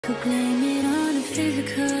could blame it on the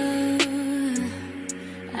physical.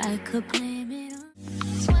 I could blame it on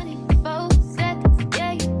 24 seconds.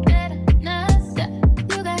 Yeah, you better not stop.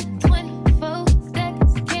 You got 24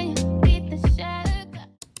 seconds. Can you beat the shadow?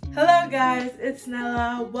 Hello guys, it's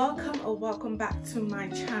Nella. Welcome back to my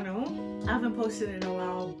channel. I haven't posted in a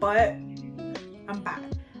while, but I'm back.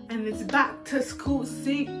 And it's back to school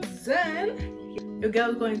season. Your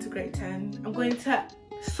girl's going to grade 10. I'm going to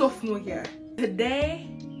sophomore year. Today,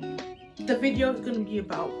 the video is going to be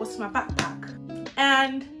about what's in my backpack.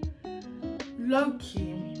 And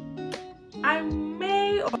low-key, I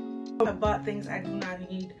may have bought things I do not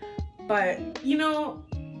need, but you know,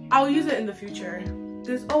 I'll use it in the future.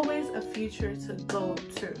 There's always a future to go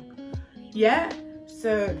to. Yeah?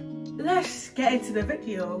 So let's get into the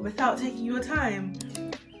video without taking your time.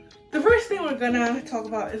 The first thing we're gonna talk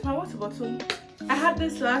about is my water bottle. I had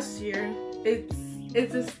this last year.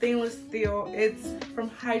 It's a stainless steel. It's from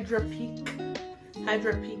Hydra Peak,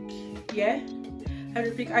 yeah?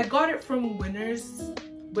 Hydra Peak. I got it from Winner's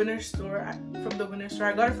store. From the Winner's store.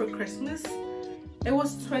 I got it for Christmas. It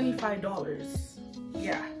was $25.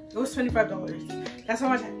 Yeah, it was $25. That's how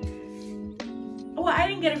much. Well, I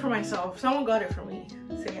didn't get it for myself. Someone got it for me.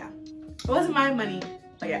 So yeah, it wasn't my money,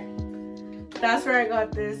 but yeah. That's where I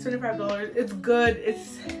got this, $25. It's good.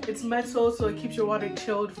 It's metal, so it keeps your water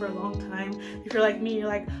chilled for a long time. If you're like me, you're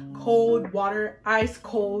like cold water, ice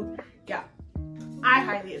cold. Yeah, I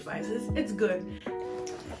highly advise this. It's good.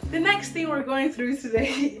 The next thing we're going through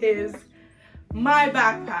today is my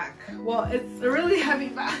backpack. Well, it's a really heavy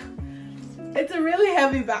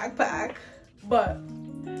backpack, but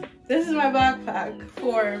this is my backpack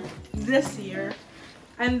for this year.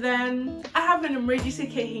 And then I have an emergency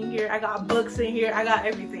kit in here. I got books in here. I got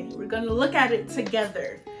everything. We're gonna look at it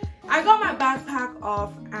together. I got my backpack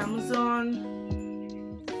off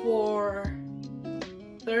Amazon for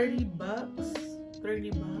 30 bucks.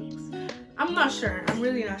 30 bucks. I'm not sure. I'm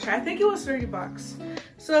really not sure. I think it was 30 bucks.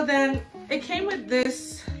 So then it came with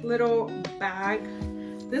this little bag,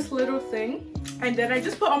 this little thing. And then I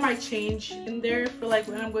just put all my change in there for like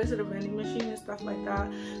when I'm going to the vending machine and stuff like that.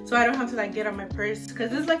 So I don't have to like get out my purse, because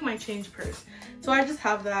this is like my change purse. So I just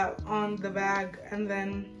have that on the bag. And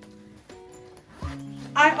then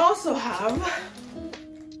I also have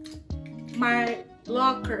my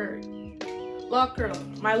locker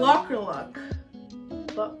lock.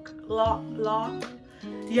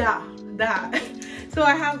 Yeah, that. So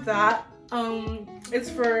I have that. It's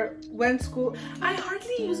for when school. I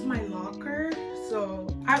hardly use my locker, so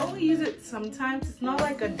I only use it sometimes. It's not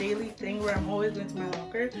like a daily thing where I'm always going to my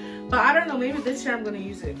locker, but I don't know, maybe this year I'm going to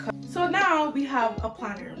use it. So now we have a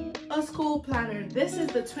planner, a school planner. This is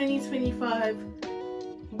the 2025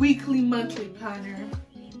 weekly monthly planner.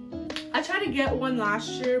 I tried to get one last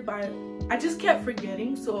year, but I just kept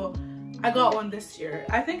forgetting, so I got one this year.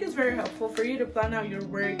 I think it's very helpful for you to plan out your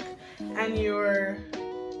work and your,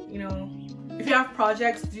 you know, if you have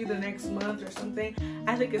projects due the next month or something.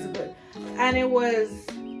 I think it's good. And it was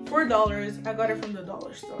 $4. I got it from the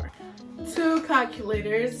dollar store. 2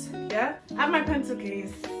 calculators, yeah. And my pencil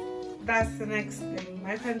case. That's the next thing,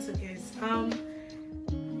 my pencil case.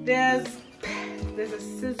 There's a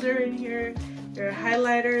scissor in here. There are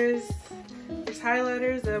highlighters. There's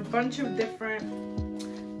highlighters, a bunch of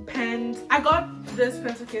different pens. I got this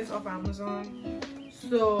pencil case off Amazon.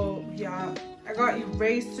 So yeah, I got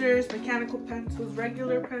erasers, mechanical pencils,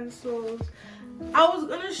 regular pencils. I was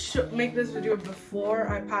gonna make this video before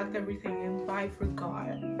I packed everything in, but I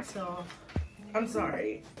forgot. So I'm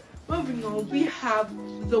sorry. Moving on, we have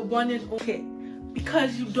the one and only kit,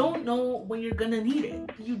 because you don't know when you're gonna need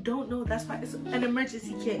it. You don't know. That's why it's an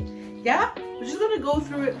emergency kit. Yeah, we're just gonna go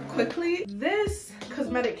through it quickly. This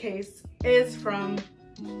cosmetic case is from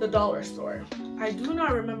the dollar store. I do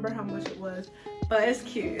not remember how much it was, but it's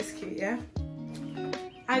cute, yeah.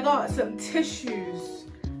 I got some tissues.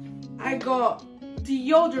 I got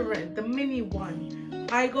deodorant, the mini one.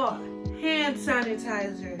 I got hand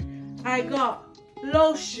sanitizer. I got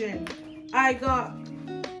lotion. I got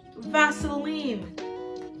Vaseline.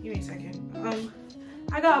 Give me a second.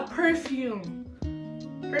 I got perfume.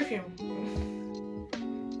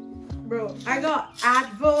 Bro, I got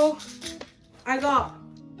Advil. I got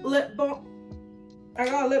lip balm.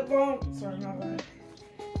 Sorry, not bad.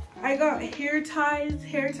 I got hair ties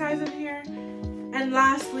in here. And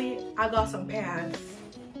lastly, I got some pads.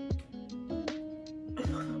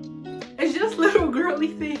 It's just little girly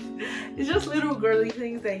things. It's just little girly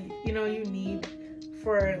things that you know you need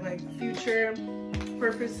for like future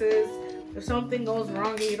purposes. If something goes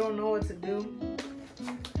wrong and you don't know what to do,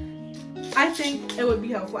 I think it would be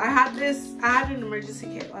helpful. I had an emergency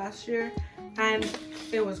kit last year, and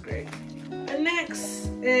it was great. And next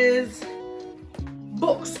is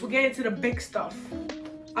books. We're getting to the big stuff.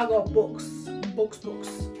 I got books.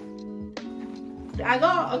 I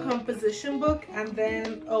got a composition book and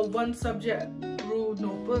then a one subject rule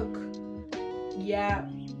notebook. Yeah,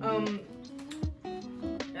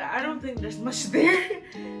 I don't think there's much there.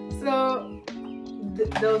 So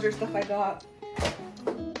those are stuff I got.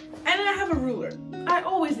 And then I have a ruler. I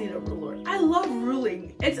always need a ruler. I love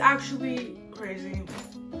ruling. It's actually crazy.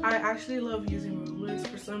 I actually love using rulers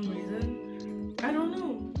for some reason. I don't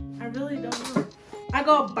know. I really don't know. I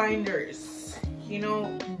got binders. You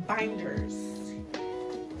know, binders.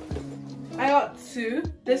 I got two.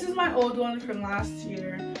 This is my old one from last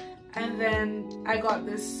year. And then I got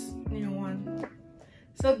this new one.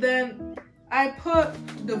 So then I put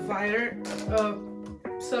divider,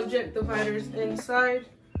 subject dividers inside.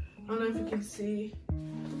 I don't know if you can see.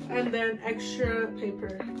 And then extra paper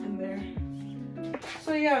in there.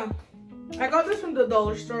 So yeah, I got this from the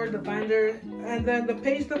dollar store, the binder. And then the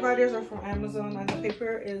page dividers are from Amazon and the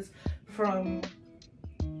paper is from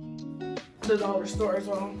the dollar store as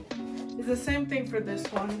well. It's the same thing for this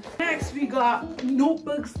one. Next, we got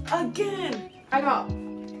notebooks again. I got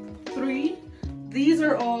 3. These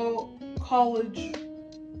are all college.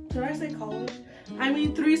 Did I say college? I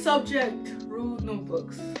mean 3 subject rule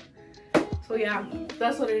notebooks. So yeah,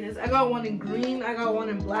 that's what it is. I got one in green, I got one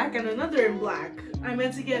in black, and another in black. I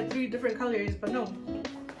meant to get 3 different colors, but no.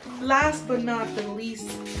 Last but not the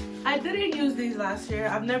least, I didn't use these last year.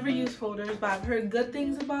 I've never used folders, but I've heard good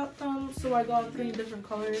things about them, so I got 3 different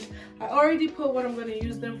colors. I already put what I'm going to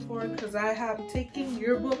use them for because I have taken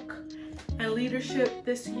yearbook and leadership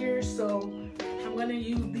this year, so I'm going to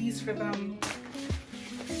use these for them.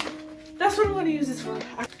 That's what I'm going to use this for.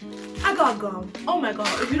 I got gum. Oh my god,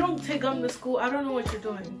 if you don't take gum to school, I don't know what you're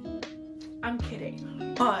doing. I'm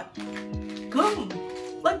kidding. But gum,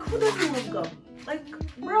 like who doesn't love gum? Like,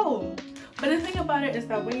 bro. But the thing about it is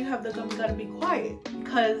that when you have the gum, you gotta be quiet,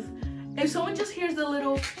 because if someone just hears the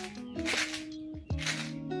little,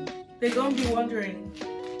 they're gonna be wondering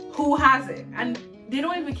who has it, and they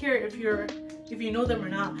don't even care if you know them or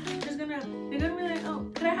not. They're gonna be like, oh,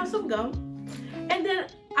 can I have some gum? And then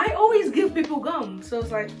I always give people gum, so it's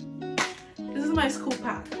like, this is my school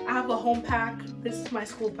pack. I have a home pack. This is my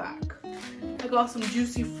school pack. I got some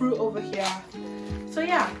juicy fruit over here. So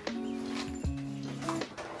yeah.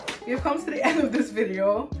 We've come to the end of this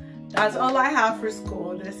video. That's all I have for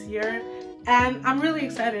school this year, and I'm really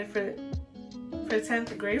excited for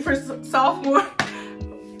 10th grade, for sophomore,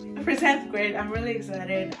 for 10th grade. I'm really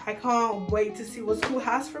excited. I can't wait to see what school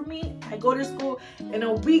has for me. I go to school in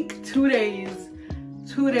a week, 2 days.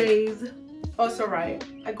 2 days. Oh, it's alright.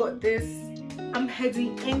 I got this. I'm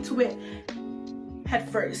heading into it head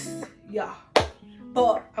first. Yeah,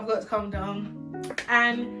 but I've got to calm down.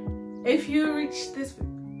 And if you reach this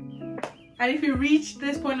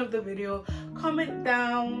point of the video, comment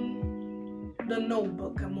down the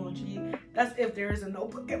notebook emoji. That's if there is a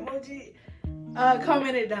notebook emoji.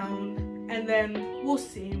 Comment it down, and then we'll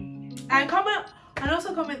see. And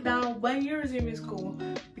also comment down when you're resuming school,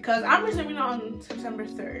 because I'm resuming on September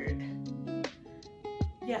 3rd.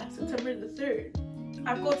 Yeah, September the 3rd.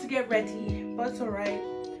 I've got to get ready, but it's alright.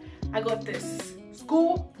 I got this.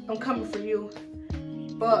 School, I'm coming for you.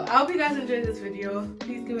 But I hope you guys enjoyed this video.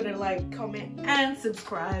 Please give it a like, comment, and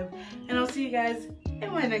subscribe. And I'll see you guys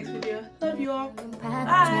in my next video. Love you all.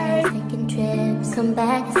 Bye. Taking trips, come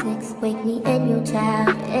back at 6, wake me and your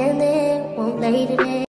child, and then won't lay today.